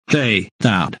Hey,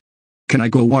 Dad. Can I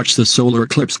go watch the solar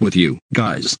eclipse with you,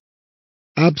 guys?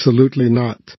 Absolutely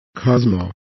not,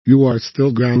 Cosmo. You are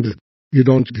still grounded. You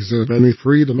don't deserve any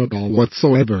freedom at all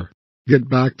whatsoever. Get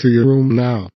back to your room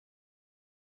now.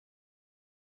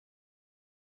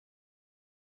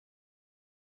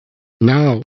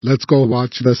 Now, let's go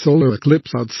watch the solar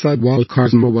eclipse outside while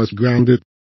Cosmo was grounded.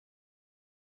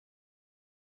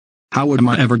 How am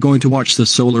I ever going to watch the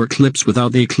solar eclipse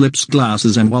without the eclipse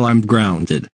glasses and while I'm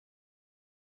grounded?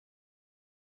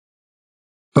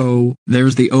 Oh,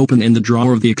 there's the open in the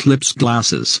drawer of the eclipse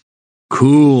glasses.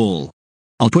 Cool.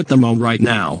 I'll put them on right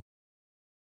now.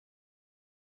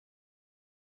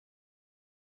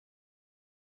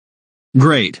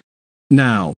 Great.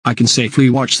 Now, I can safely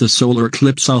watch the solar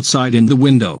eclipse outside in the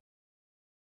window.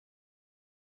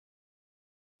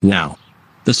 Now,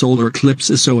 the solar eclipse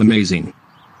is so amazing.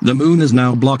 The moon is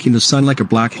now blocking the sun like a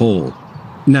black hole.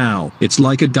 Now, it's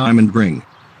like a diamond ring.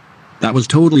 That was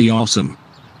totally awesome.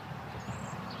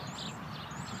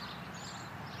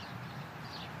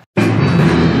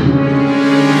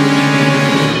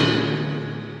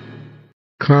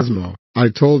 Cosmo, I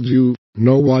told you,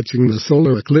 no watching the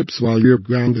solar eclipse while you're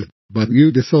grounded, but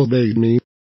you disobeyed me.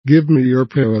 Give me your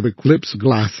pair of eclipse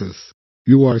glasses.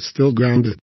 You are still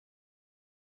grounded.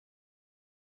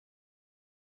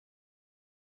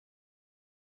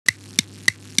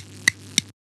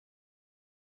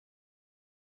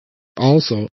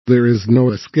 Also, there is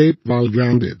no escape while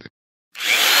grounded.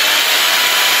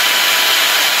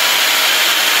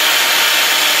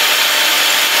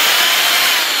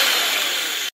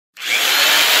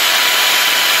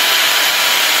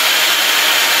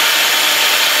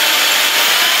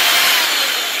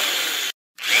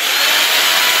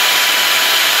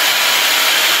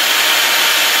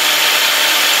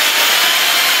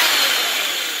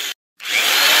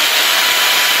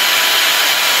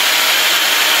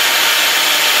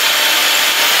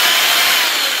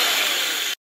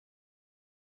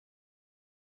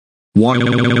 Why?